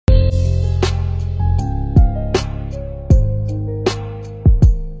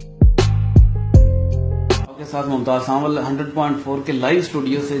ساتھ ممتاز سانول 100.4 کے live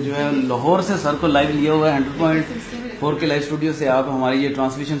studio سے جو ہے لاہور سے سر کو لائیو لیا ہوا ہے 100.4 کے لائیو اسٹوڈیو سے آپ ہماری یہ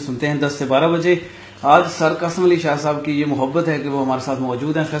ٹرانسمیشن سنتے ہیں 10 سے 12 بجے. آج سر قاسم علی شاہ صاحب کی یہ محبت ہے کہ وہ ہمارے ساتھ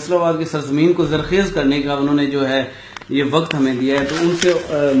موجود ہیں. فیصل آباد کی سرزمین کو زرخیز کرنے کا انہوں نے جو ہے یہ وقت ہمیں دیا ہے, تو ان سے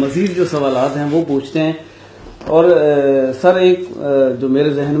مزید جو سوالات ہیں وہ پوچھتے ہیں. اور سر ایک جو میرے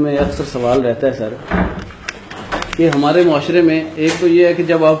ذہن میں اکثر سوال رہتا ہے سر کہ ہمارے معاشرے میں ایک تو یہ ہے کہ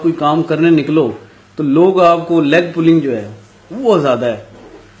جب آپ کوئی کام کرنے نکلو تو لوگ آپ کو لیگ پولنگ جو ہے وہ بہت زیادہ ہے.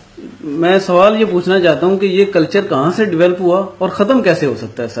 میں سوال یہ پوچھنا چاہتا ہوں کہ یہ کلچر کہاں سے ڈیولپ ہوا اور ختم کیسے ہو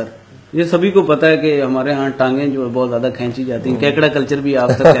سکتا ہے سر؟ یہ سبھی کو پتا ہے کہ ہمارے ہاں ٹانگیں جو بہت زیادہ کھینچی جاتی ہیں, کیکڑا کلچر بھی آپ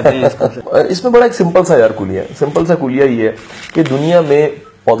تک کہتے ہیں اس میں بڑا ایک سمپل سا یار کلیہ ہے. سمپل سا کلیہ یہ ہے کہ دنیا میں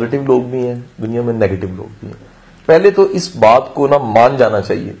پازیٹیو لوگ بھی ہیں, دنیا میں نیگیٹو لوگ بھی ہیں. پہلے تو اس بات کو مان جانا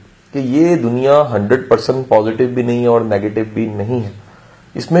چاہیے کہ یہ دنیا 100% پازیٹیو بھی نہیں ہے اور نیگیٹو بھی نہیں ہے.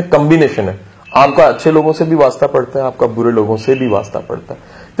 اس میں کمبینیشن ہے. آپ کا اچھے لوگوں سے بھی واسطہ پڑتا ہے, آپ کا برے لوگوں سے بھی واسطہ پڑتا ہے.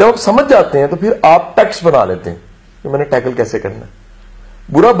 جب آپ سمجھ جاتے ہیں تو پھر آپ ٹیکس بنا لیتے ہیں کہ میں نے ٹیکل کیسے کرنا ہے.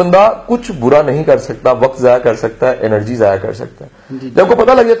 برا بندہ کچھ برا نہیں کر سکتا, وقت ضائع کر سکتا ہے, انرجی ضائع کر سکتا ہے. جب کو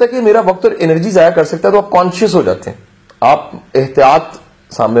پتا لگ جاتا ہے کہ میرا وقت اور انرجی ضائع کر سکتا ہے تو آپ کانشیس ہو جاتے ہیں, آپ احتیاط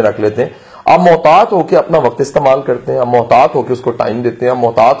سامنے رکھ لیتے ہیں, آپ محتاط ہو کے اپنا وقت استعمال کرتے ہیں, آپ محتاط ہو کے اس کو ٹائم دیتے ہیں, آپ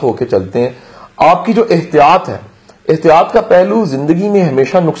محتاط ہو کے چلتے ہیں. آپ کی جو احتیاط ہے, احتیاط کا پہلو زندگی میں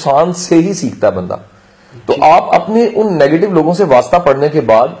ہمیشہ نقصان سے ہی سیکھتا ہے بندہ. تو آپ اپنے ان نیگیٹو لوگوں سے واسطہ پڑنے کے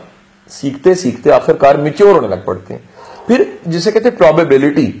بعد سیکھتے سیکھتے آخرکار میچور ہونے لگ پڑتے ہیں. پھر جسے کہتے ہیں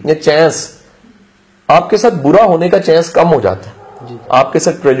پروبیبلٹی یا چانس, آپ کے ساتھ برا ہونے کا چانس کم ہو جاتا ہے, آپ کے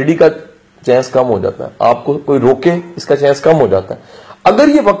ساتھ ٹریجڈی کا چانس کم ہو جاتا ہے, آپ کو کوئی روکے اس کا چانس کم ہو جاتا ہے. اگر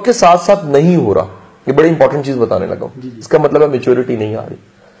یہ وقت کے ساتھ ساتھ نہیں ہو رہا, یہ بڑی امپورٹنٹ چیز بتانے لگا ہوں, اس کا مطلب ہے میچورٹی نہیں آ رہی.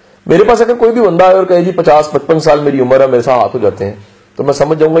 میرے پاس اگر کوئی بھی بندہ ہے اور کہے جی 50-55 سال میری عمر ہے, میرے ساتھ ہاتھ ہو جاتے ہیں, تو میں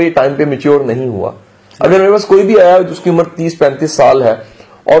سمجھ جاؤں گا یہ ٹائم پہ میچور نہیں ہوا. اگر میرے پاس کوئی بھی آیا ہے جس کی عمر 30-35 سال ہے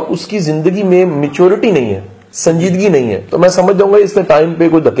اور اس کی زندگی میں میچورٹی نہیں ہے, سنجیدگی نہیں ہے, تو میں سمجھ جاؤں گا اس نے ٹائم پہ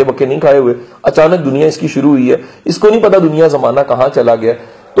کوئی دھکے بکے نہیں کھائے ہوئے, اچانک دنیا اس کی شروع ہوئی ہے, اس کو نہیں پتا دنیا زمانہ کہاں چلا گیا.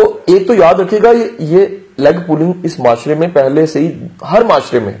 تو ایک تو یاد رکھیے گا یہ لیگ پولنگ اس معاشرے میں پہلے سے ہی ہر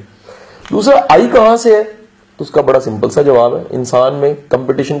معاشرے میں. دوسرا آئی کہاں سے ہے, تو اس کا بڑا سمپل سا جواب ہے, انسان میں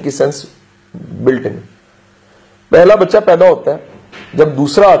کمپٹیشن کی سینس بلٹ ان. پہلا بچہ پیدا ہوتا ہے, جب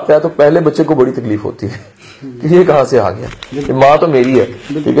دوسرا آتا ہے تو پہلے بچے کو بڑی تکلیف ہوتی ہے کہ یہ کہاں سے آ گیا, کہ ماں تو میری ہے,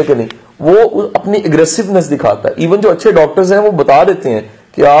 ٹھیک ہے کہ نہیں. وہ اپنی اگریسونیس دکھاتا ہے. ایون جو اچھے ڈاکٹرز ہیں وہ بتا دیتے ہیں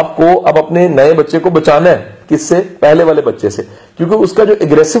کہ آپ کو اب اپنے نئے بچے کو بچانا ہے, کس سے؟ پہلے والے بچے سے, کیونکہ اس کا جو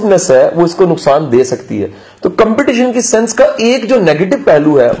اگریسونیس ہے وہ اس کو نقصان دے سکتی ہے. تو کمپٹیشن کی سینس کا ایک جو نیگیٹو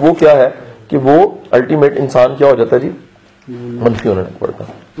پہلو ہے وہ کیا ہے کہ وہ الٹیمیٹ انسان کیا ہو جاتا ہے جی, منفی ہونے لگ پڑتا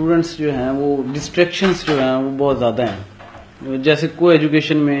ہے. اسٹوڈنٹس جو ہیں وہ ڈسٹریکشنز جو ہیں وہ بہت زیادہ ہیں. جیسے کو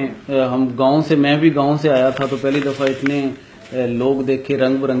ایجوکیشن میں ہم گاؤں سے, میں بھی گاؤں سے آیا تھا, تو پہلی دفعہ اتنے لوگ دیکھے,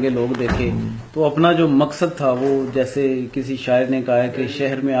 رنگ برنگے لوگ دیکھے, تو اپنا جو مقصد تھا وہ, جیسے کسی شاعر نے کہا ہے کہ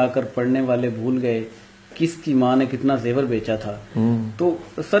شہر میں آ کر پڑھنے والے بھول گئے کس کی ماں نے کتنا زیور بیچا تھا. تو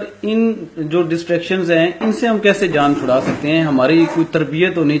سر ان جو ڈسٹریکشنز ہیں ان سے ہم کیسے جان چھڑا سکتے ہیں؟ ہماری کوئی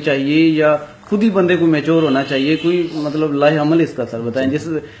تربیت ہونی چاہیے یا خود ہی بندے کو میچور ہونا چاہیے؟ کوئی مطلب لاہ عمل اس کا سر بتائیں, جیسے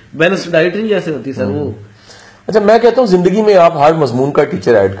بیلنسڈ ڈائٹ نہیں جیسے ہوتی سر وہ. اچھا, میں کہتا ہوں زندگی میں آپ ہر مضمون کا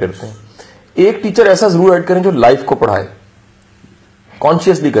ٹیچر ایڈ کرتے ہیں. ایک ٹیچر ایسا ضرور ایڈ کریں جو لائف کو پڑھائے,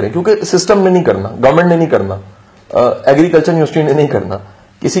 کانشیسلی کریں, کیونکہ سسٹم نے نہیں کرنا, گورنمنٹ نے نہیں کرنا, ایگریکلچر یونیورسٹی نے نہیں کرنا,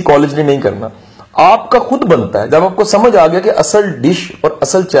 کسی کالج نے نہیں کرنا, آپ کا خود بنتا ہے. جب آپ کو سمجھ آ گیا کہ اصل ڈش اور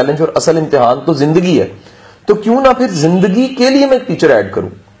اصل چیلنج اور اصل امتحان تو زندگی ہے, تو کیوں نہ پھر زندگی کے لیے میں ایک ٹیچر ایڈ کروں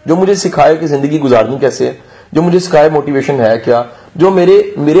جو مجھے سکھائے کہ زندگی گزارنی کیسے ہے, جو مجھے سکھائے موٹیویشن ہے کیا, جو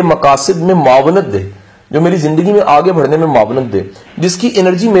میرے مقاصد میں معاونت دے, جو میری زندگی میں آگے بڑھنے میں معاونت دے, جس کی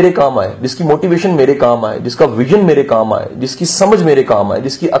انرجی میرے کام آئے, جس کی موٹیویشن میرے کام آئے, جس کا ویژن میرے کام آئے, جس کی سمجھ میرے کام آئے,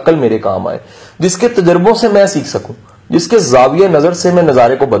 جس کی عقل میرے کام آئے, جس کے تجربوں سے میں سیکھ سکوں, جس کے زاویہ نظر سے میں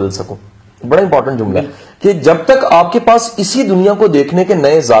نظارے کو بدل سکوں. بڑا امپورٹنٹ جملہ ہے کہ جب تک آپ کے پاس اسی دنیا کو دیکھنے کے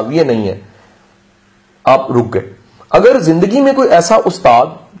نئے زاویے نہیں ہیں آپ رک گئے. اگر زندگی میں کوئی ایسا استاد,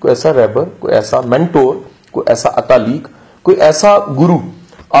 کوئی ایسا رہبر, کوئی ایسا مینٹور, کوئی ایسا اتالیق, کوئی ایسا گرو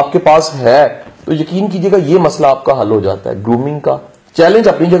آپ کے پاس ہے, تو یقین کیجئے گا یہ مسئلہ آپ کا حل ہو جاتا ہے. گرومنگ کا چیلنج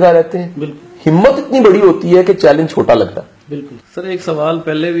اپنی جگہ رہتے ہیں, ہمت اتنی بڑی ہوتی ہے کہ چیلنج چھوٹا لگتا ہے. بالکل سر. ایک سوال,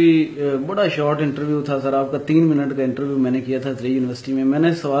 پہلے بھی بڑا شارٹ انٹرویو تھا سر آپ کا, 3 منٹ کا انٹرویو میں نے کیا تھا تری یونیورسٹی میں. میں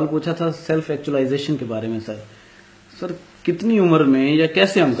نے سوال پوچھا تھا سیلف ایکچولائزیشن کے بارے میں. سر کتنی عمر میں یا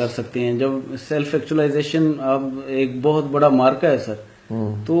کیسے ہم کر سکتے ہیں جب سیلف ایکچولائزیشن اب ایک بہت بڑا مارکا ہے سر,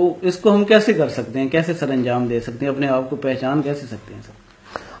 تو اس کو ہم کیسے کر سکتے ہیں, کیسے سر انجام دے سکتے ہیں, اپنے آپ کو پہچان کیسے سکتے ہیں سر؟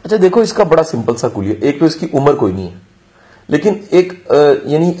 اچھا دیکھو, اس کا بڑا سمپل سا کلیہ, ایک تو اس کی عمر کوئی نہیں ہے, لیکن ایک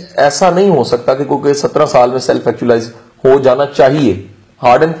یعنی ایسا نہیں ہو سکتا کہ کوئی 17 سال میں سیلف ایکچولائز ہو جانا چاہیے.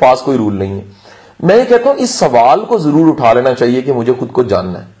 ہارڈ اینڈ فاسٹ کوئی رول نہیں ہے. میں یہ کہتا ہوں اس سوال کو ضرور اٹھا لینا چاہیے کہ مجھے خود کو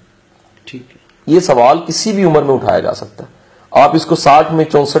جاننا ہے. ٹھیک ہے. یہ سوال کسی بھی عمر میں اٹھایا جا سکتا ہے. آپ اس کو 60 میں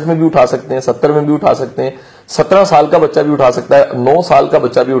 64 میں بھی اٹھا سکتے ہیں, 70 میں بھی اٹھا سکتے ہیں, 17 سال کا بچہ بھی اٹھا سکتا ہے, 9 سال کا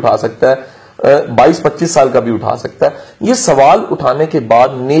بچہ بھی اٹھا سکتا ہے, 22-25 سال کا بھی اٹھا سکتا ہے. یہ سوال اٹھانے کے بعد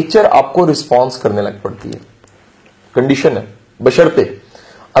نیچر آپ کو رسپانس کرنے لگ پڑتی ہے. کنڈیشن ہے بشرطے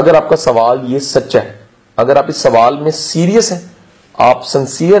اگر آپ کا سوال یہ سچا ہے, اگر آپ اس سوال میں سیریس ہیں, آپ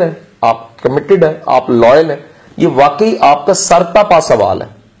سنسیئر ہیں, آپ کمیٹڈ ہیں, آپ لائل ہیں, یہ واقعی آپ کا سرتاپا سوال ہے.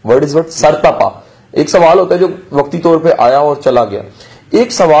 Word is word سرتاپا. ایک سوال ہوتا ہے جو وقتی طور پہ آیا اور چلا گیا.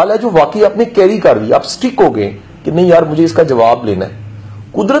 ایک سوال ہے جو واقعی آپ نے کیری کر دیا, آپ سٹک ہو گئے کہ نہیں یار مجھے اس کا جواب لینا ہے.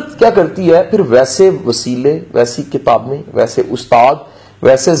 قدرت کیا کرتی ہے پھر ویسے وسیلے, ویسی کتابیں, ویسے استاد,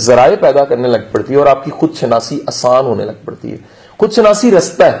 ویسے ذرائع پیدا کرنے لگ پڑتی ہے اور آپ کی خود شناسی آسان ہونے لگ پڑتی ہے. خود شناسی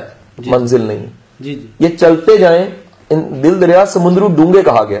رستہ ہے, منزل نہیں. جی جی. یہ چلتے جائیں. دل دریا سمندروں ڈونگے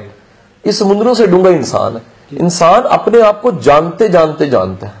کہا گیا. اس سمندروں سے ڈونگا انسان ہے. انسان اپنے آپ کو جانتے جانتے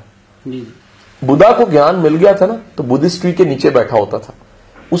جانتا ہے. بدھا کو گیان مل گیا تھا نا تو بدھسٹ ٹری کے نیچے بیٹھا ہوتا تھا.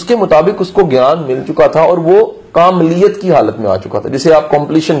 اس کے مطابق اس کو گیان مل چکا تھا اور وہ کاملیت کی حالت میں آ چکا تھا, جسے آپ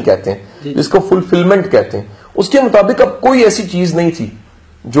کمپلیشن کہتے ہیں, جس کو فلفلمنٹ کہتے ہیں. اس کے مطابق اب کوئی ایسی چیز نہیں تھی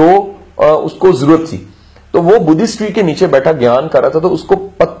جو اس کو ضرورت تھی. تو وہ بدھسٹ ٹری کے نیچے بیٹھا گیان کر رہا تھا تو اس کو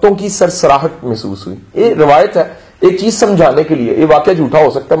پتوں کی سرسراہٹ محسوس ہوئی. یہ روایت ہے ایک چیز سمجھانے کے لیے. یہ واقعہ جھوٹا ہو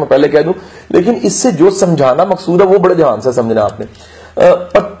سکتا ہے میں پہلے کہہ دوں, لیکن اس سے جو سمجھانا مقصود ہے وہ بڑے دھیان سے سمجھنا آپ نے.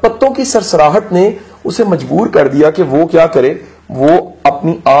 پتوں کی سرسراہٹ نے اسے مجبور کر دیا کہ وہ کیا کرے, وہ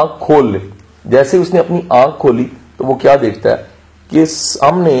اپنی آنکھ کھول لے. جیسے اس نے اپنی آنکھ کھولی تو وہ کیا دیکھتا ہے کہ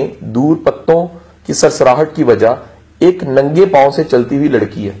سامنے دور پتوں کی سرسراہٹ کی وجہ ایک ننگے پاؤں سے چلتی ہوئی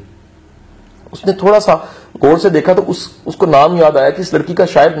لڑکی ہے. اس نے تھوڑا سا غور سے دیکھا تو اس کو نام یاد آیا کہ اس لڑکی کا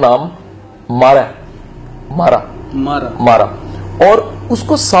شاید نام مارا ہے. مارا. اور اس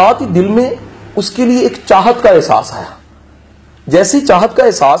کو ساتھ ہی دل میں اس کے لیے ایک چاہت کا احساس آیا. جیسے چاہت کا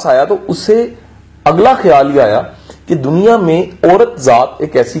احساس آیا تو اسے اگلا خیال یہ آیا کہ دنیا میں عورت ذات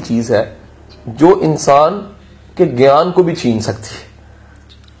ایک ایسی چیز ہے جو انسان کے گیان کو بھی چھین سکتی ہے.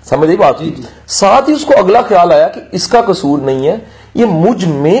 سمجھے بات کی. ساتھ ہی اس کو اگلا خیال آیا کہ اس کا قصور نہیں ہے, یہ مجھ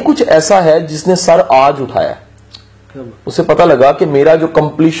میں کچھ ایسا ہے جس نے سر آج اٹھایا. اسے پتہ لگا کہ میرا جو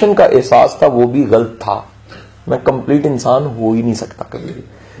کمپلیشن کا احساس تھا وہ بھی غلط تھا. میں کمپلیٹ انسان ہو ہی نہیں سکتا کبھی بھی.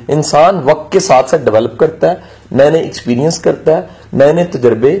 انسان وقت کے ساتھ ساتھ ڈیولپ کرتا ہے, نئے نئے ایکسپیرینس کرتا ہے, نئے نئے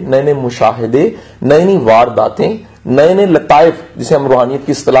تجربے, نئے نئے مشاہدے, نئی نئی وارداتیں, نئے نئے لطائف جسے ہم روحانیت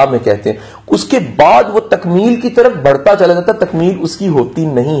کی اصطلاح میں کہتے ہیں. اس کے بعد وہ تکمیل کی طرف بڑھتا چلا جاتا ہے. تکمیل اس کی ہوتی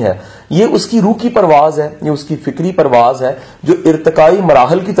نہیں ہے, یہ اس کی روح کی پرواز ہے, یہ اس کی فکری پرواز ہے جو ارتقائی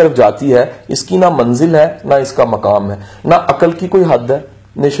مراحل کی طرف جاتی ہے. اس کی نہ منزل ہے نہ اس کا مقام ہے, نہ عقل کی کوئی حد ہے,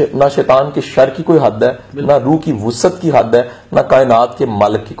 نہ شیطان کے شر کی کوئی حد ہے, نہ روح کی وسعت کی حد ہے, نہ کائنات کے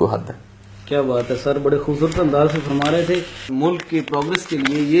مالک کی کوئی حد ہے. کیا بات ہے سر, بڑے خوبصورت انداز سے فرما رہے تھے. ملک کی پروگرس کے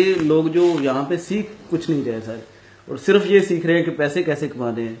لیے یہ لوگ جو یہاں پہ سیکھ کچھ نہیں رہے سر, اور صرف یہ سیکھ رہے ہیں کہ پیسے کیسے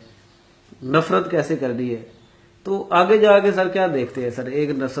کمانے ہیں, نفرت کیسے کرنی ہے. تو آگے جا کے سر کیا دیکھتے ہیں سر, ایک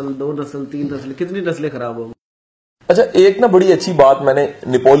نسل, 2 نسل, 3 نسل, کتنی نسلیں خراب ہو گئی. اچھا, ایک نا بڑی اچھی بات میں نے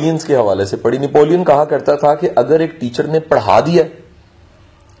نیپولینز کے حوالے سے پڑھی. نیپولین کہا کرتا تھا کہ اگر ایک ٹیچر نے پڑھا دیا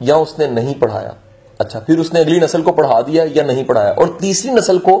یا اس نے نہیں پڑھایا, اچھا پھر اس نے اگلی نسل کو پڑھا دیا یا نہیں پڑھایا, اور تیسری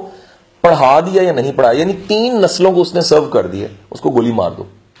نسل کو پڑھا دیا یا نہیں پڑھایا, یعنی 3 نسلوں کو اس نے سرو کر دیا, اس کو گولی مار دو.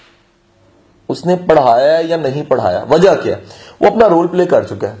 اس نے پڑھایا یا نہیں پڑھایا, وجہ کیا ہے, وہ اپنا رول پلے کر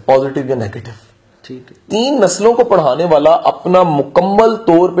چکا ہے, پازیٹیو یا نیگیٹو. 3 نسلوں کو پڑھانے والا اپنا مکمل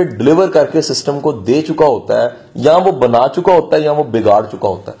طور پہ ڈلیور کر کے سسٹم کو دے چکا ہوتا ہے, یا وہ بنا چکا ہوتا ہے یا وہ بگاڑ چکا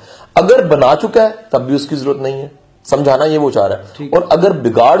ہوتا ہے. اگر بنا چکا ہے تب بھی اس کی ضرورت نہیں ہے, سمجھانا یہ وہ چاہ رہا ہے, اور اگر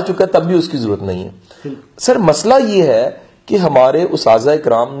بگاڑ چکا ہے تب بھی اس کی ضرورت نہیں ہے. سر مسئلہ یہ ہے کہ ہمارے اساتذہ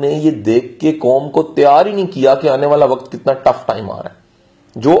کرام نے یہ دیکھ کے قوم کو تیار ہی نہیں کیا کہ آنے والا وقت کتنا ٹف ٹائم آ رہا ہے.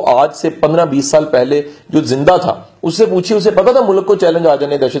 جو آج سے 15-20 سال پہلے جو زندہ تھا اس سے پوچھیے, اسے پتا تھا ملک کو چیلنج آ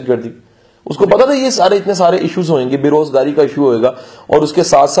جانے دہشت گردی, اس کو پتا تھا یہ اتنے سارے ایشوز ہوئیں گے, بے روزگاری کا ایشو ہوئے گا اور اس کے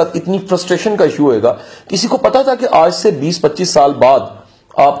ساتھ ساتھ اتنی فرسٹریشن کا ایشو ہوئے گا. کسی کو پتا تھا کہ آج سے 20-25 سال بعد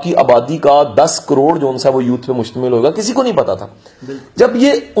آپ کی آبادی کا 10 کروڑ جو سا وہ یوتھ پہ مشتمل ہوگا؟ کسی کو نہیں پتا تھا. جب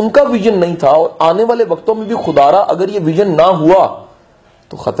یہ ان کا ویژن نہیں تھا, اور آنے والے وقتوں میں بھی خدا را اگر یہ ویژن نہ ہوا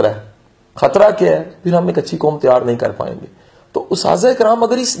تو خطرہ ہے. خطرہ کیا ہے, پھر ہم ایک اچھی قوم تیار نہیں کر پائیں گے. تو اساتذہ کرام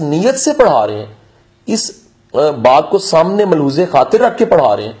اگر اس نیت سے پڑھا رہے ہیں, اس بات کو سامنے ملحوظ خاطر رکھ کے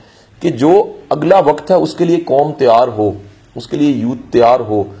پڑھا رہے ہیں کہ جو اگلا وقت ہے اس کے لیے قوم تیار ہو, اس کے لیے یوتھ تیار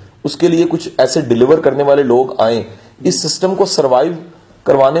ہو, اس کے لیے کچھ ایسے ڈیلیور کرنے والے لوگ آئیں, اس سسٹم کو سروائیو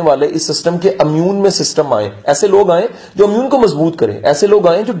کروانے والے اس سسٹم کے امیون میں سسٹم آئیں, ایسے لوگ آئیں جو امیون کو مضبوط کریں, ایسے لوگ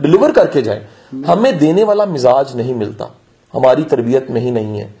آئیں جو ڈیلیور کر کے جائیں. ہمیں دینے والا مزاج نہیں ملتا, ہماری تربیت میں ہی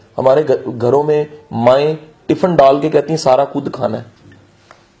نہیں ہے. ہمارے گھروں میں مائیں ٹفن ڈال کے کہتی ہیں سارا خود کھانا ہے.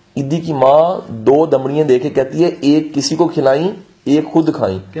 عیدی کی ماں 2 دمڑیاں دے کے کہتی ہے ایک کسی کو کھلائیں ایک خود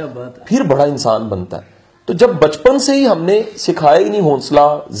کھائیں, کیا بات ہے, پھر بڑا انسان بنتا ہے. تو جب بچپن سے ہی ہم نے سکھایا ہی نہیں حوصلہ,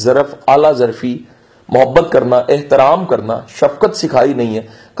 ظرف, اعلیٰ ظرفی, محبت کرنا, احترام کرنا, شفقت سکھائی نہیں ہے,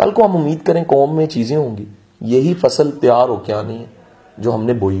 کل کو ہم امید کریں قوم میں چیزیں ہوں گی. یہی فصل تیار ہو کے آنی ہے جو ہم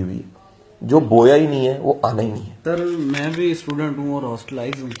نے بوئی ہوئی ہے. جو بویا ہی نہیں ہے وہ آنا ہی نہیں ہے. سر میں بھی اسٹوڈنٹ ہوں اور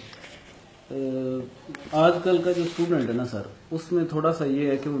ہاسٹلائز ہوں. آج کل کا جو اسٹوڈنٹ ہے نا سر, اس میں تھوڑا سا یہ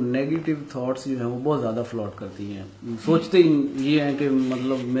ہے کہ وہ نیگیٹو تھاٹس جو ہیں وہ بہت زیادہ فلوٹ کرتی ہیں. سوچتے ہی یہ ہیں کہ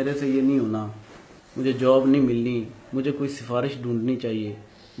مطلب میرے سے یہ نہیں ہونا, مجھے جاب نہیں ملنی, مجھے کوئی سفارش ڈھونڈنی چاہیے.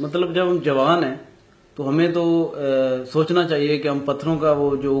 مطلب جب ہم جوان ہیں تو ہمیں تو سوچنا چاہیے کہ ہم پتھروں کا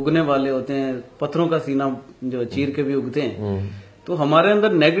وہ جو اگنے والے ہوتے ہیں, پتھروں کا سینہ جو چیر کے بھی اگتے ہیں, تو ہمارے اندر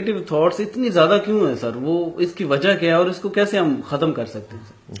نیگیٹو تھاٹس اتنی زیادہ کیوں ہیں سر؟ وہ اس کی وجہ کیا ہے اور اس کو کیسے ہم ختم کر سکتے ہیں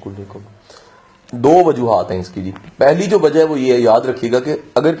سر؟ بالکل دیکھو 2 وجوہات ہیں اس کی جی. پہلی جو وجہ ہے وہ یہ یاد رکھیے گا کہ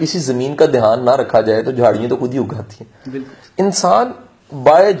اگر کسی زمین کا دھیان نہ رکھا جائے تو جھاڑیاں تو خود ہی اگاتی ہیں. انسان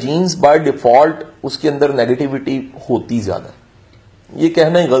بائی جینز بائی ڈیفالٹ اس کے اندر نیگیٹیوٹی ہوتی زیادہ ہے. یہ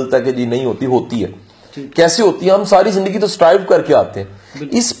کہنا ہی غلط ہے کہ جی نہیں ہوتی, ہوتی ہے. کیسے ہوتی ہے؟ ہم ساری زندگی تو سٹرائیو کر کے آتے ہیں.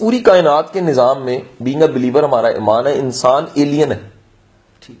 اس پوری کائنات کے نظام میں بینگ اے بلیور ہمارا ایمان ہے. انسان ایلین ہے,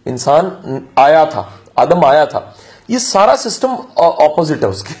 انسان آیا تھا, آدم آیا تھا. یہ سارا سسٹم اپوزٹ ہے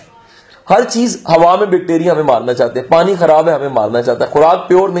اس کے. ہر چیز, ہوا میں بیکٹیریا ہمیں مارنا چاہتے ہیں, پانی خراب ہے ہمیں مارنا چاہتا ہے, خوراک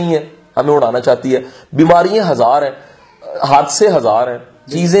پیور نہیں ہے ہمیں اڑانا چاہتی ہے, بیماریاں ہزار ہیں, حادثے ہزار ہیں,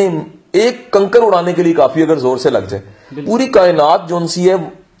 چیزیں ایک کنکر اڑانے کے لیے کافی اگر زور سے لگ جائے. پوری کائنات جو سی ہے,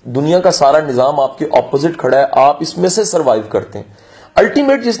 دنیا کا سارا نظام آپ کے اپوزٹ کھڑا ہے, آپ اس میں سے سروائیو کرتے ہیں.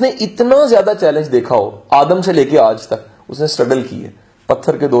 الٹیمیٹ جس نے اتنا زیادہ چیلنج دیکھا ہو آدم سے لے کے آج تک, اس نے سٹرگل کی ہے.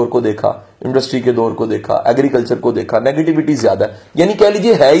 پتھر کے دور کو دیکھا, انڈسٹری کے دور کو دیکھا, ایگریکلچر کو دیکھا. نیگیٹیوٹی زیادہ ہے, یعنی کہہ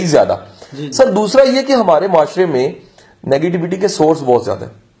لیجیے ہے ہی زیادہ. سر دوسرا یہ کہ ہمارے معاشرے میں نیگیٹیوٹی کے سورس بہت زیادہ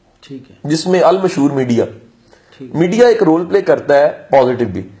ہے, جس میں المشہور میڈیا. میڈیا ایک رول پلے کرتا ہے پازیٹیو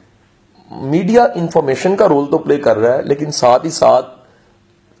بھی. میڈیا انفارمیشن کا رول تو پلے کر رہا ہے, لیکن ساتھ ہی ساتھ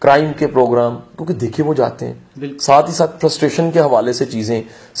کرائم کے پروگرام کیونکہ دیکھے وہ جاتے ہیں, ساتھ ہی ساتھ فرسٹریشن کے حوالے سے چیزیں,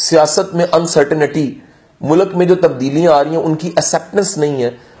 سیاست میں انسرٹنٹی, ملک میں جو تبدیلیاں آ رہی ہیں ان کی ایکسیپٹنس نہیں ہے,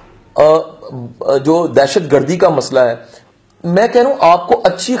 جو دہشت گردی کا مسئلہ ہے. میں کہہ رہا ہوں آپ کو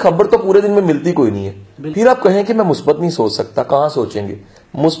اچھی خبر تو پورے دن میں ملتی کوئی نہیں ہے. پھر آپ کہیں کہ میں مثبت نہیں سوچ سکتا, کہاں سوچیں گے؟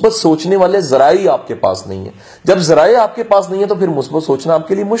 مثبت سوچنے والے ذرائع آپ کے پاس نہیں ہے. جب ذرائع آپ کے پاس نہیں ہے تو پھر مثبت سوچنا آپ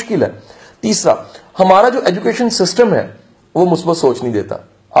کے لیے مشکل ہے. تیسرا, ہمارا جو ایجوکیشن سسٹم ہے وہ مثبت سوچ نہیں دیتا.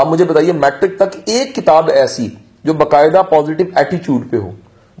 آپ مجھے بتائیے میٹرک تک ایک کتاب ایسی جو باقاعدہ پازیٹیو ایٹیچیوڈ پہ ہو,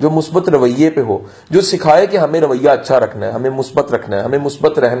 جو مثبت رویے پہ ہو, جو سکھائے کہ ہمیں رویہ اچھا رکھنا ہے, ہمیں مثبت رکھنا ہے, ہمیں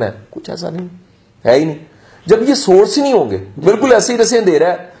مثبت رہنا ہے, کچھ ایسا نہیں ہے ہی نہیں. جب یہ سورس ہی نہیں ہوں گے, بالکل ایسے ہی رسیں دے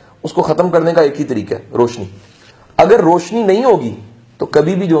رہا ہے, اس کو ختم کرنے کا ایک ہی طریقہ ہے, روشنی. اگر روشنی نہیں ہوگی تو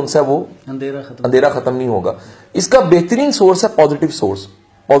کبھی بھی جو ان سے وہ اندھیرا ختم نہیں ہوگا. اس کا بہترین سورس ہے positive source,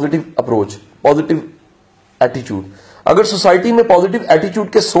 positive approach, positive ایٹیچیوڈ. اگر سوسائٹی میں پازیٹیو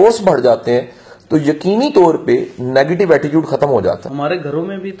ایٹیچیوڈ کے سورس بڑھ جاتے ہیں تو یقینی طور پہ نیگیٹو ایٹیچیوڈ ختم ہو جاتا ہے. ہمارے گھروں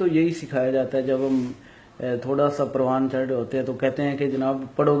میں بھی تو یہی سکھایا جاتا ہے. جب ہم تھوڑا سا پروان چڑھ ہوتے ہیں تو کہتے ہیں کہ جناب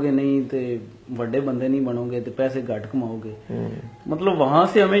پڑھو گے نہیں تو بڑے بندے نہیں بنو گے تو پیسے گھٹ کماؤ گے. مطلب وہاں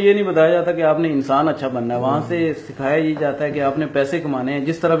سے ہمیں یہ نہیں بتایا جاتا کہ آپ نے انسان اچھا بننا ہے, وہاں سے سکھایا یہ جاتا ہے کہ آپ نے پیسے کمانے ہیں,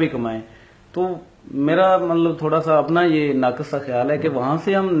 جس طرح بھی کمائیں. تو میرا مطلب تھوڑا سا اپنا یہ ناقص سا خیال ہے کہ وہاں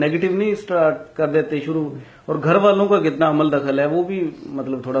سے ہم نیگیٹو نہیں اسٹارٹ کر دیتے شروع, اور گھر والوں کا کتنا عمل دخل ہے وہ بھی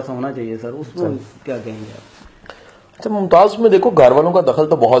مطلب تھوڑا سا ہونا چاہیے سر. اس میں کیا کہیں گے آپ؟ اچھا ممتاز, میں دیکھو گھر والوں کا دخل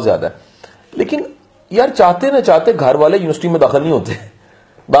تو بہت زیادہ ہے, لیکن یار چاہتے نہ چاہتے گھر والے یونیورسٹی میں داخل نہیں ہوتے,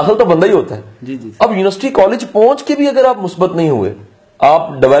 داخل تو بندہ ہی ہوتا ہے. اب یونیورسٹی کالج پہنچ کے بھی اگر آپ مثبت نہیں ہوئے, آپ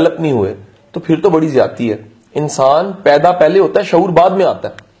ڈیولپ نہیں ہوئے, تو پھر تو بڑی زیادتی ہے. انسان پیدا پہلے ہوتا ہے, شعور بعد میں آتا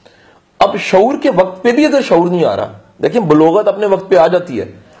ہے. اب شعور کے وقت پہ بھی اگر شعور نہیں آ رہا, دیکھیں بلوغت اپنے وقت پہ آ جاتی ہے,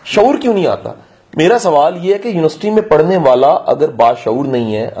 شعور کیوں نہیں آتا؟ میرا سوال یہ ہے کہ یونیورسٹی میں پڑھنے والا اگر باشعور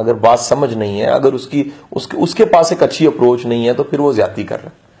نہیں ہے, اگر بات سمجھ نہیں ہے, اگر اس کے پاس ایک اچھی اپروچ نہیں ہے, تو پھر وہ زیادتی کر رہا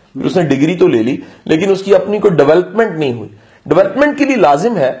ہے. اس نے ڈگری تو لے لی لیکن اس کی اپنی کوئی ڈیولپمنٹ نہیں ہوئی. ڈیولپمنٹ کے لیے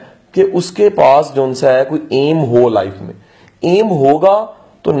لازم ہے کہ اس کے پاس جو سا ہے کوئی ایم ہو لائف میں. ایم ہوگا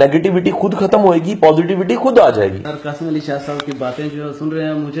تو نیگیٹیوٹی خود ختم ہوئے گی, پازیٹیوٹی خود آ جائے گی. قاسم علی شاہ صاحب کی باتیں جو سن رہے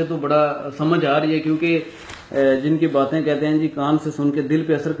ہیں مجھے تو بڑا سمجھ آ رہی ہے, کیونکہ جن کی باتیں کہتے ہیں جی کان سے سن کے دل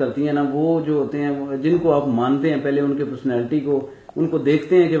پہ اثر کرتی ہیں نا, وہ جو ہوتے ہیں جن کو آپ مانتے ہیں, پہلے ان کے پرسنالٹی کو, ان کو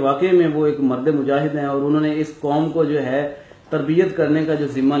دیکھتے ہیں کہ واقعی میں وہ ایک مرد مجاہد ہیں اور انہوں نے اس قوم کو جو ہے تربیت کرنے کا جو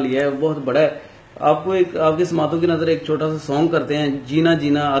ذمہ لیا ہے وہ بہت بڑا ہے. آپ کو ایک آپ کی سماعتوں کی نظر ایک چھوٹا سا سانگ کرتے ہیں, جینا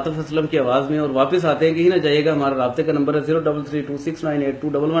جینا, عاطف اسلم کی آواز میں, اور واپس آتے ہیں. کہیں نہ جائیے گا, ہمارا رابطے کا نمبر ہے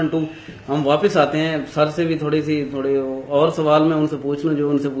 0332698212. ہم واپس آتے ہیں. سر سے بھی تھوڑے اور سوال میں ان سے پوچھ لوں جو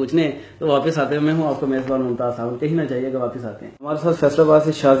ان سے پوچھنے ہیں, تو واپس آتے ہیں. میں ہوں آپ کا میزبان ممتاز صاحب, کہیں نہ جائیے گا, واپس آتے ہیں. ہمارے ساتھ فیصل آباد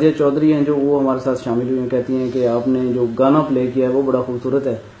سے شازیہ چودھری ہیں, جو وہ ہمارے ساتھ شامل ہوئی ہیں. کہتی ہیں کہ آپ نے جو گانا پلے کیا ہے وہ بڑا خوبصورت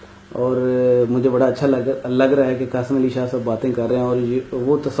ہے, اور مجھے بڑا اچھا لگ رہا ہے کہ قاسم علی شاہ صاحب باتیں کر رہے ہیں, اور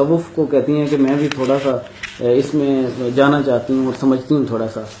وہ تصوف کو کہتی ہیں کہ میں بھی تھوڑا سا اس میں جانا چاہتی ہوں اور سمجھتی ہوں تھوڑا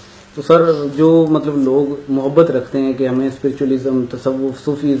سا. تو سر, جو مطلب لوگ محبت رکھتے ہیں کہ ہمیں اسپرچولیزم, تصوف,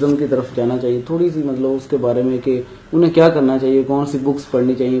 صوفیزم کی طرف جانا چاہیے, تھوڑی سی مطلب اس کے بارے میں کہ انہیں کیا کرنا چاہیے, کون سی بکس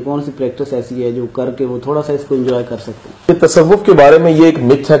پڑھنی چاہیے, کون سی پریکٹس ایسی ہے جو کر کے وہ تھوڑا سا اس کو انجوائے کر سکتے ہیں. تصوف کے بارے میں یہ ایک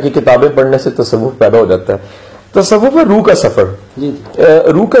متھ ہے کہ کتابیں پڑھنے سے تصوف پیدا ہو جاتا ہے. تصوف ہے روح کا سفر.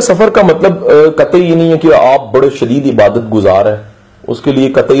 روح کا سفر کا مطلب قطعی یہ نہیں ہے کہ آپ بڑے شدید عبادت گزار ہیں. اس کے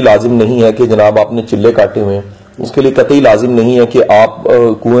لیے قطعی لازم نہیں ہے کہ جناب آپ نے چلے کاٹے ہوئے ہیں. اس کے لیے قطعی لازم نہیں ہے کہ آپ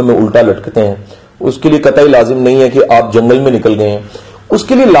کنویں میں الٹا لٹکتے ہیں. اس کے لیے قطعی لازم نہیں ہے کہ آپ جنگل میں نکل گئے ہیں. اس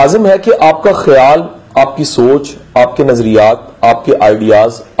کے لیے لازم ہے کہ آپ کا خیال, آپ کی سوچ, آپ کے نظریات, آپ کے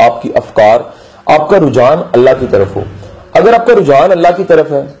آئیڈیاز, آپ کی افکار, آپ کا رجحان اللہ کی طرف ہو. اگر آپ کا رجحان اللہ کی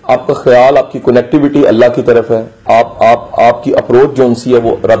طرف ہے, آپ کا خیال, آپ کی کنیکٹیوٹی اللہ کی طرف ہے, آپ کی اپروچ جو ان سی ہے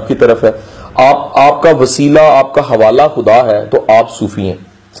وہ رب کی طرف ہے, آپ کا وسیلہ, آپ کا حوالہ خدا ہے, تو آپ صوفی ہیں.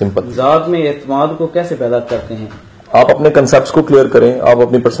 سمپل. ذات میں اعتماد کو کیسے پیدا کرتے ہیں؟ آپ اپنے کنسپٹس کو کلیئر کریں, آپ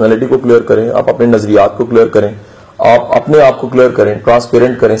اپنی پرسنالٹی کو کلیئر کریں, آپ اپنے نظریات کو کلیئر کریں, آپ اپنے آپ کو کلیئر کریں,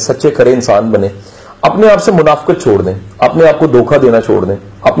 ٹرانسپیرنٹ کریں, سچے کھرے انسان بنیں. اپنے آپ سے منافقت چھوڑ دیں, اپنے آپ کو دھوکہ دینا چھوڑ دیں,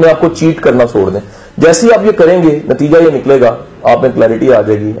 اپنے آپ کو چیٹ کرنا چھوڑ دیں. جیسے ہی آپ یہ کریں گے, نتیجہ یہ نکلے گا, آپ میں کلیئرٹی آ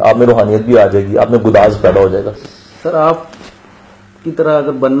جائے گی, آپ میں روحانیت بھی آ جائے گی, آپ میں گداز پیدا ہو جائے گا. سر, آپ کی طرح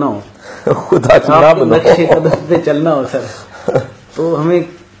اگر بننا ہو, خدا نقشے قدم پہ چلنا ہو سر, تو ہمیں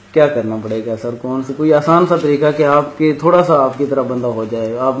کیا کرنا پڑے گا سر؟ کون سے کوئی آسان سا طریقہ کہ آپ کے تھوڑا سا آپ کی طرح بندہ ہو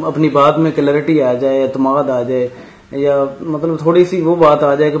جائے, آپ اپنی بات میں کلیئرٹی آ جائے, اعتماد آ جائے, یا مطلب تھوڑی سی وہ بات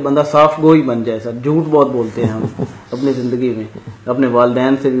آ جائے کہ بندہ صاف گوئی بن جائے. سر, جھوٹ بہت بولتے ہیں ہم اپنی زندگی میں, اپنے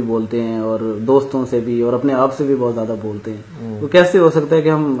والدین سے بھی بولتے ہیں, اور دوستوں سے بھی, اور اپنے آپ سے بھی بہت زیادہ بولتے ہیں. تو کیسے ہو سکتا ہے کہ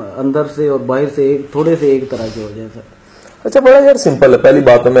ہم اندر سے اور باہر سے تھوڑے سے ایک طرح کے ہو جائیں سر؟ اچھا, بڑا یار سمپل ہے. پہلی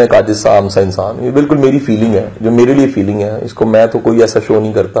بات تو میں ایک عاجز عام سا انسان, یہ بالکل میری فیلنگ ہے, جو میرے لیے فیلنگ ہے, اس کو میں تو کوئی ایسا شو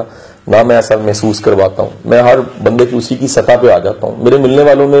نہیں کرتا, نہ میں ایسا محسوس کرواتا ہوں. میں ہر بندے کی اسی کی سطح پہ آ جاتا ہوں. میرے ملنے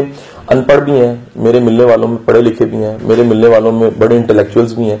والوں میں ان پڑھ بھی ہیں, میرے ملنے والوں میں پڑھے لکھے بھی ہیں, میرے ملنے والوں میں بڑے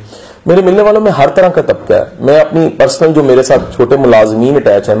انٹلیکچوئلز بھی ہیں, میرے ملنے والوں میں ہر طرح کا طبقہ ہے. میں اپنی پرسنل جو میرے ساتھ چھوٹے ملازمین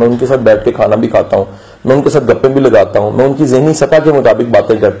اٹیچ ہیں, میں ان کے ساتھ بیٹھ کے کھانا بھی کھاتا ہوں, میں ان کے ساتھ گپیں بھی لگاتا ہوں, میں ان کی ذہنی سطح کے مطابق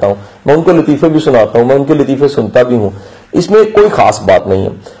باتیں کرتا ہوں, میں ان کو لطیفے بھی سناتا ہوں, میں ان کے لطیفے سنتا بھی ہوں. اس میں کوئی خاص بات نہیں ہے.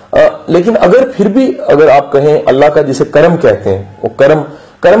 لیکن اگر پھر بھی اگر آپ کہیں اللہ کا جسے کرم کہتے ہیں, وہ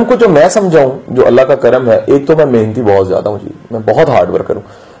کرم کو جو میں سمجھاؤں, جو اللہ کا کرم ہے, ایک تو میں محنتی بہت زیادہ ہوں جی, میں بہت ہارڈ ورکر ہوں.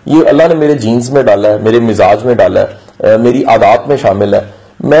 یہ اللہ نے میرے جینز میں ڈالا ہے, میرے مزاج میں ڈالا ہے, میری عادات میں شامل ہے.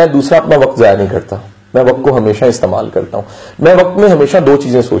 میں دوسرا اپنا وقت ضائع نہیں کرتا, میں وقت کو ہمیشہ استعمال کرتا ہوں. میں وقت میں ہمیشہ دو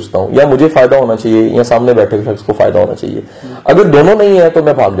چیزیں سوچتا ہوں, یا مجھے فائدہ ہونا چاہیے یا سامنے بیٹھے شخص کو فائدہ ہونا چاہیے. اگر دونوں نہیں ہے تو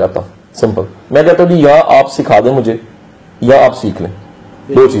میں بھاگ جاتا ہوں. سمپل. میں کہتا ہوں جی یا آپ سکھا دیں مجھے یا آپ سیکھ لیں,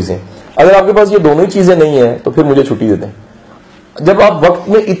 دو چیزیں. اگر آپ کے پاس یہ دونوں ہی چیزیں نہیں ہیں تو پھر مجھے چھٹی دے دیں. جب آپ وقت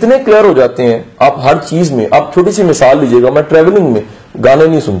میں اتنے کلیئر ہو جاتے ہیں, آپ ہر چیز میں, آپ چھوٹی سی مثال لیجیے گا, میں ٹریولنگ میں گانے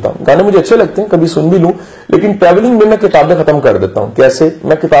نہیں سنتا ہوں, گانے مجھے اچھے لگتے ہیں, کبھی سن بھی لوں, لیکن ٹریولنگ میں کتابیں ختم کر دیتا ہوں. کیسے؟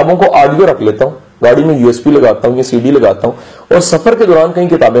 میں کتابوں کو آڈیو رکھ لیتا ہوں, گاڑی میں USB لگاتا ہوں یا CD لگاتا ہوں, اور سفر کے دوران کہیں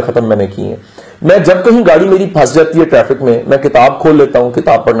کتابیں ختم میں نے کی ہیں. میں جب کہیں گاڑی میری پھنس جاتی ہے ٹریفک میں کتاب کھول لیتا ہوں,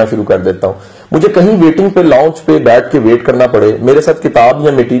 کتاب پڑھنا شروع کر دیتا ہوں. مجھے کہیں ویٹنگ پہ لاؤنج پہ بیٹھ کے ویٹ کرنا پڑے, میرے ساتھ کتاب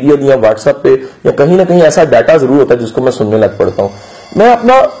یا میٹیریل یا واٹس ایپ پہ یا کہیں نہ کہیں ایسا ڈیٹا ضرور ہوتا ہے جس کو میں سننے لگ پڑتا ہوں. میں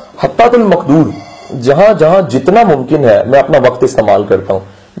اپنا حتیٰ المقدور جہاں جہاں جتنا ممکن ہے میں اپنا وقت استعمال کرتا ہوں,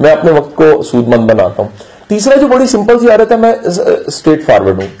 میں اپنے وقت کو سود مند بناتا ہوں. تیسرا جو بڑی سمپل سی عادت ہے, میں اسٹریٹ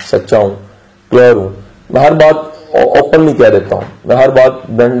فارورڈ ہوں, سچا ہوں, کلیئر ہوں. میں ہر بات اوپنلی کہہ دیتا ہوں, میں ہر بات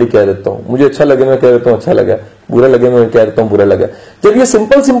بلنڈلی کہہ دیتا ہوں. مجھے اچھا لگے میں کہہ دیتا ہوں اچھا لگا, برا لگے میں کہہ دیتا ہوں برا لگا. جب یہ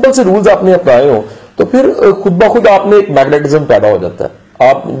سمپل سے رولز آپ نے اپنائے ہوں تو پھر خود بخود آپ میں ایک میگنیٹزم پیدا ہو جاتا ہے.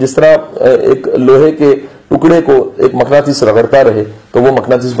 آپ جس طرح ایک لوہے کے ٹکڑے کو ایک مقناطیس رگڑتا رہے تو وہ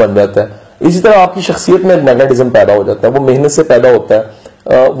مقناطیس بن جاتا ہے, اسی طرح آپ کی شخصیت میں ایک میگنیٹزم پیدا ہو جاتا ہے. وہ محنت سے پیدا ہوتا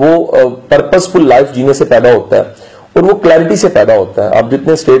ہے, وہ پرپسفل لائف جینے سے پیدا ہوتا ہے, اور وہ کلیئرٹی سے پیدا ہوتا ہے. آپ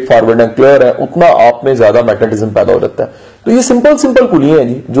جتنے اسٹریٹ فارورڈ ہیں, کلیئر ہیں, اتنا آپ میں زیادہ میگنیٹزم پیدا ہو جاتا ہے. تو یہ سمپل کلیاں ہیں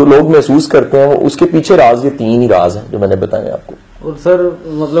جی جو لوگ محسوس کرتے ہیں, اس کے پیچھے راز یہ 3 ہی راز ہیں جو میں نے بتائے آپ کو. اور سر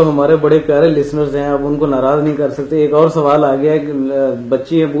مطلب ہمارے بڑے پیارے لسنرز ہیں, آپ ان کو ناراض نہیں کر سکتے. ایک اور سوال آ گیا ہے کہ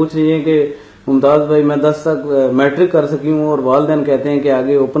بچی ہیں پوچھ رہی ہیں کہ ممتاز بھائی میں 10 تک میٹرک کر سکی ہوں اور والدین کہتے ہیں کہ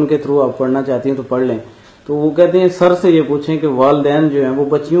آگے اوپن کے تھرو آپ پڑھنا چاہتی ہیں تو پڑھ لیں, تو وہ کہتے ہیں سر سے یہ پوچھیں کہ والدین جو ہیں وہ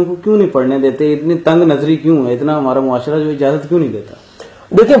بچیوں کو کیوں نہیں پڑھنے دیتے, اتنی تنگ نظری کیوں ہے, اتنا ہمارا معاشرہ جو اجازت کیوں نہیں دیتا؟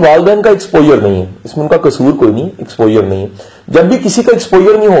 دیکھیں والدین کا ایکسپوجر نہیں ہے اس میں, ان کا قصور کوئی نہیں, ایکسپوجر نہیں ہے. جب بھی کسی کا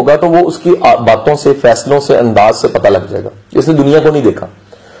ایکسپوجر نہیں ہوگا تو وہ اس کی باتوں سے, فیصلوں سے, انداز سے پتہ لگ جائے گا. جس نے دنیا کو نہیں دیکھا,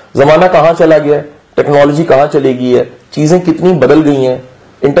 زمانہ کہاں چلا گیا ہے, ٹیکنالوجی کہاں چلی گئی ہے, چیزیں کتنی بدل گئی ہیں,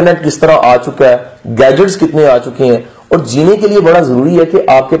 انٹرنیٹ کس طرح آ چکا ہے, گیجٹس کتنے آ چکے ہیں, اور جینے کے لیے بڑا ضروری ہے کہ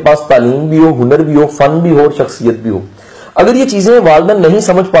آپ کے پاس تعلیم بھی ہو, ہنر بھی ہو, فن بھی ہو اور شخصیت بھی ہو. اگر یہ چیزیں والدین نہیں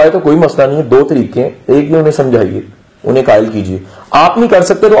سمجھ پائے تو کوئی مسئلہ نہیں ہے, 2 طریقے ہیں. ایک یہ انہیں سمجھائیے, انہیں قائل کیجیے. آپ نہیں کر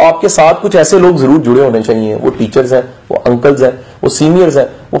سکتے تو آپ کے ساتھ کچھ ایسے لوگ ضرور جڑے ہونے چاہیے, وہ ٹیچرز ہیں, وہ انکلز ہیں, وہ سینئرز ہیں,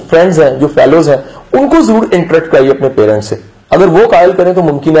 وہ فرینڈز ہیں, جو فیلوز ہیں, ان کو ضرور انٹریکٹ کریے اپنے پیرنٹس سے. اگر وہ قائل کریں تو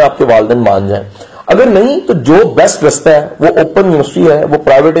ممکن ہے آپ کے والدین مان جائیں. اگر نہیں تو جو بیسٹ رستہ ہے وہ اوپن یونیورسٹی ہے, وہ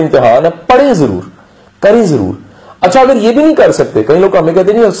پرائیویٹ امتحان ہے, پڑھیں ضرور, کریں ضرور. اچھا اگر یہ بھی نہیں کر سکتے, کئی لوگ ہمیں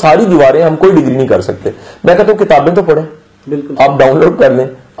کہتے ہیں ساری دیواریں, ہم کوئی ڈگری نہیں کر سکتے. میں کہتا ہوں کتابیں تو پڑھیں, بالکل آپ ڈاؤن لوڈ کر لیں,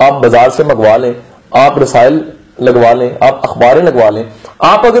 آپ بازار سے منگوا لیں, آپ رسائل لگوا لیں, آپ اخباریں لگوا لیں.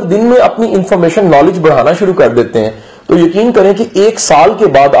 آپ اگر دن میں اپنی انفارمیشن نالج بڑھانا شروع کر دیتے ہیں تو یقین کریں کہ 1 سال کے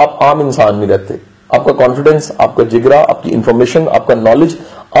بعد آپ عام انسان نہیں رہتے. آپ کا کانفیڈنس, آپ کا جگرا, آپ کی انفارمیشن, آپ کا نالج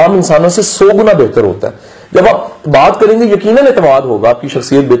عام انسانوں سے 100 گنا بہتر ہوتا ہے. جب آپ بات کریں گے یقیناً اعتماد ہوگا, آپ کی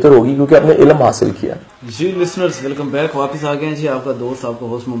شخصیت بہتر ہوگی کیونکہ آپ نے علم حاصل کیا. جی لسنرز ویلکم بیک, واپس آ گئے ہیں جی. آپ کا دوست, آپ کا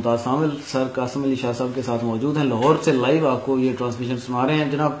ہوسٹ ممتاز سامل سر قاسم علی شاہ صاحب کے ساتھ موجود ہیں. لاہور سے لائیو آپ کو یہ ٹرانسمیشن سنا رہے ہیں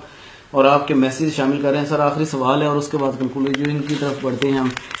جناب, اور آپ کے میسیج شامل کر رہے ہیں. سر آخری سوال ہے اور اس کے بعد کنکلوژن کی طرف بڑھتے ہیں ہم.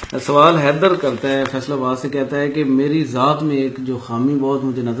 سوال حیدر کرتا ہے فیصلہ آباد سے, کہتا ہے کہ میری ذات میں ایک جو خامی بہت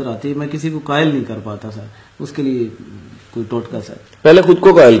مجھے نظر آتی ہے, میں کسی کو قائل نہیں کر پاتا سر, اس کے لیے کوئی ٹوٹکا سر؟ پہلے خود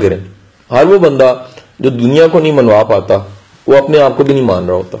کو قائل کریں. ہر وہ بندہ جو دنیا کو نہیں منوا پاتا وہ اپنے آپ کو بھی نہیں مان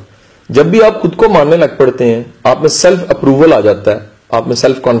رہا ہوتا. جب بھی آپ خود کو ماننے لگ پڑتے ہیں, آپ میں سیلف اپروول آ جاتا ہے, آپ میں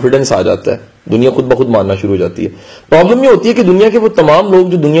سیلف کانفیڈنس آ جاتا ہے, دنیا خود بخود ماننا شروع ہو جاتی ہے. پرابلم یہ ہوتی ہے کہ دنیا کے وہ تمام لوگ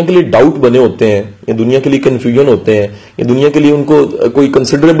جو دنیا کے لیے ڈاؤٹ بنے ہوتے ہیں, یا دنیا کے لیے کنفیوژن ہوتے ہیں, یا دنیا کے لیے ان کو کوئی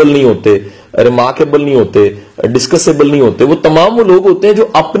کنسیڈریبل نہیں ہوتے, ریمارکیبل نہیں ہوتے, ڈسکسیبل نہیں ہوتے, وہ تمام وہ لوگ ہوتے ہیں جو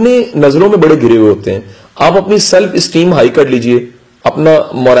اپنے نظروں میں بڑے گرے ہوئے ہوتے ہیں. آپ اپنی سیلف اسٹیم ہائی کر لیجئے, اپنا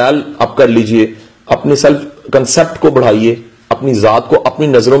مورال اپ کر لیجئے, اپنے سیلف کنسپٹ کو بڑھائیے, اپنی ذات کو اپنی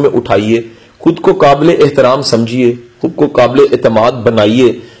نظروں میں اٹھائیے, خود کو قابل احترام سمجھیے, خود کو قابل اعتماد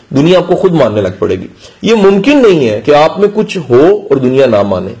بنائیے. دنیا آپ کو خود ماننے لگ پڑے گی. یہ ممکن نہیں ہے کہ آپ میں کچھ ہو اور دنیا نہ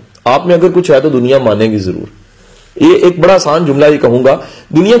مانے. آپ میں اگر کچھ ہے تو دنیا مانے گی ضرور. یہ ایک بڑا آسان جملہ یہ کہوں گا,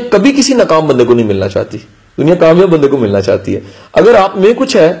 دنیا کبھی کسی ناکام بندے کو نہیں ملنا چاہتی, دنیا کامیاب بندے کو ملنا چاہتی ہے. اگر آپ میں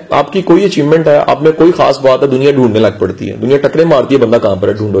کچھ ہے, آپ کی کوئی اچیومنٹ ہے, آپ میں کوئی خاص بات ہے, دنیا ڈھونڈنے لگ پڑتی ہے, دنیا ٹکرے مارتی ہے, بندہ کہاں پر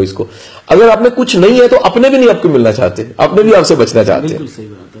ہے, ڈھونڈو اس کو. اگر آپ میں کچھ نہیں ہے تو اپنے بھی نہیں آپ کو ملنا چاہتے, اپنے بھی آپ سے بچنا چاہتے ہیں. بالکل صحیح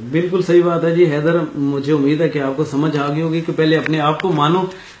بات ہے, بالکل صحیح بات ہے جی. حیدر مجھے امید ہے کہ آپ کو سمجھ آ گئی ہوگی کہ پہلے اپنے آپ کو مانو,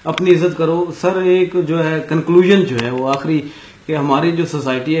 اپنی عزت کرو. سر ایک جو ہے کنکلوژن جو ہے وہ آخری, کہ ہماری جو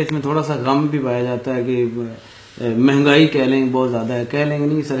سوسائٹی ہے اس میں تھوڑا سا غم بھی پایا جاتا ہے کہ مہنگائی کہہ لیں بہت زیادہ ہے, کہہ لیں گے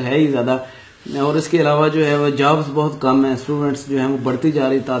نہیں سر ہے ہی زیادہ, اور اس کے علاوہ جو ہے وہ جابس بہت کم ہیں, اسٹوڈنٹس جو ہیں وہ بڑھتی جا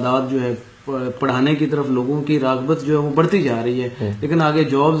رہی, تعداد جو ہے پڑھانے کی طرف لوگوں کی راغبت جو ہے وہ بڑھتی جا رہی ہے, لیکن آگے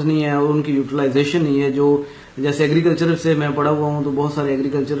جابز نہیں ہے اور ان کی یوٹیلائزیشن نہیں ہے. جو جیسے ایگریکلچر سے میں پڑھا ہوا ہوں تو بہت سارے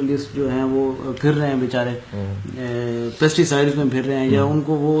ایگریکلچرلسٹ جو ہیں وہ پھر رہے ہیں بیچارے, پیسٹی سائڈز میں پھر رہے ہیں, یا ان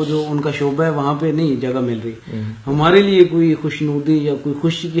کو وہ جو ان کا شعبہ ہے وہاں پہ نہیں جگہ مل رہی. ہمارے لیے کوئی خوشنودی یا کوئی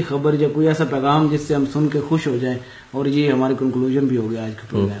خوشی کی خبر یا کوئی ایسا پیغام جس سے ہم سن کے خوش ہو جائیں, اور یہ ہماری کنکلوژن بھی ہو گیا آج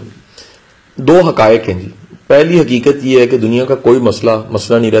کے پروگرام میں. 2 حقائق ہیں جی. پہلی حقیقت یہ ہے کہ دنیا کا کوئی مسئلہ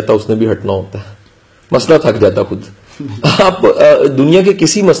نہیں رہتا, اس نے بھی ہٹنا ہوتا ہے. مسئلہ تھک جاتا خود. آپ دنیا کے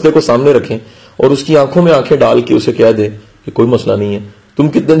کسی مسئلے کو سامنے رکھیں اور اس کی آنکھوں میں آنکھیں ڈال کے اسے کہہ دیں کہ کوئی مسئلہ نہیں ہے, تم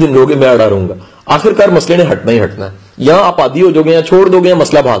کتنے دن رہو گے, میں اڑا رہوں گا, آخرکار مسئلے نے ہٹنا ہی ہٹنا ہے. یہاں آپ عادی ہو جاؤ گے, یا چھوڑ دو گے, یا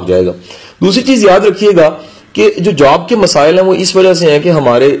مسئلہ بھاگ جائے گا. دوسری چیز یاد رکھیے گا کہ جو جاب کے مسائل ہیں وہ اس وجہ سے ہیں کہ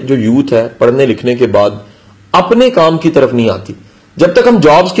ہمارے جو یوتھ ہے پڑھنے لکھنے کے بعد اپنے کام کی طرف نہیں آتی. جب تک ہم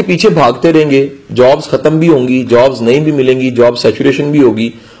جابز کے پیچھے بھاگتے رہیں گے, جابز ختم بھی ہوں گی, جابز نہیں بھی ملیں گی, جاب سیچوریشن بھی ہوگی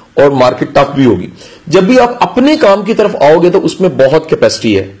اور مارکیٹ ٹف بھی ہوگی. جب بھی آپ اپنے کام کی طرف آؤ گے تو اس میں بہت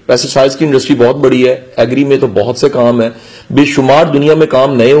کیپیسٹی ہے. پیسٹیسائڈز کی انڈسٹری بہت بڑی ہے, ایگری میں تو بہت سے کام ہیں, بے شمار دنیا میں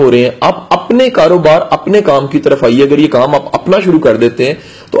کام نئے ہو رہے ہیں. آپ اپنے کاروبار اپنے کام کی طرف آئیے. اگر یہ کام آپ اپنا شروع کر دیتے ہیں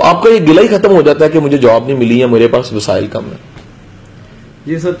تو آپ کا یہ گلہ ہی ختم ہو جاتا ہے کہ مجھے جاب نہیں ملی ہے, میرے پاس وسائل کم ہے.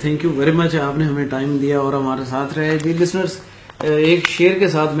 جی سر, تھینک یو ویری مچ, آپ نے ہمیں ٹائم دیا اور ہمارے ساتھ رہے. جی لسنرز, ایک شعر کے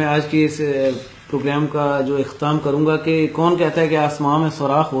ساتھ میں آج کی اس پروگرام کا جو اختتام کروں گا کہ کون کہتا ہے کہ آسمان میں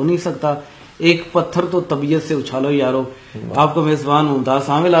سوراخ ہو نہیں سکتا, ایک پتھر تو طبیعت سے اچھالو یارو. آپ کا میزبان ممتاز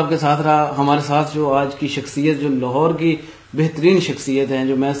سامل آپ کے ساتھ رہا. ہمارے ساتھ جو آج کی شخصیت جو لاہور کی بہترین شخصیت ہیں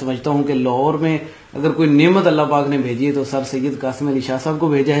جو میں سمجھتا ہوں کہ لاہور میں اگر کوئی نعمت اللہ پاک نے بھیجی ہے تو سر سید قاسم علی شاہ صاحب کو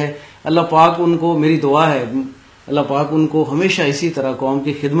بھیجا ہے. اللہ پاک ان کو، میری دعا ہے اللہ پاک ان کو ہمیشہ اسی طرح قوم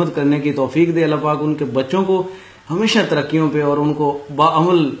کی خدمت کرنے کی توفیق دے. اللہ پاک ان کے بچوں کو ہمیشہ ترقیوں پہ اور ان کو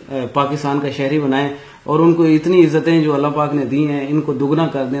باعمل پاکستان کا شہری بنائے، اور ان کو اتنی عزتیں جو اللہ پاک نے دی ہیں ان کو دگنا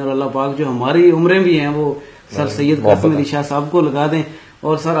کر دیں، اور اللہ پاک جو ہماری عمریں بھی ہیں وہ سر سید قاسم علی شاہ صاحب کو لگا دیں.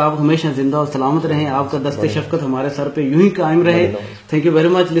 اور سر آپ ہمیشہ زندہ اور سلامت رہیں، آپ کا دست شفقت ہمارے سر پہ یوں ہی قائم رہے. Thank you very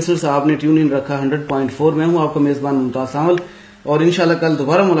much listeners, آپ نے ٹیون ان رکھا 100.4. میں ہوں آپ کا میزبان ممتاز سانول، اور انشاءاللہ کل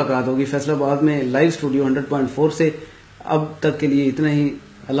دوبارہ ملاقات ہوگی فیصل آباد میں لائیو اسٹوڈیو 100.4 سے. اب تک کے لیے اتنا ہی.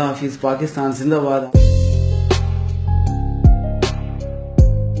 اللہ حافظ. پاکستان زندہ باد.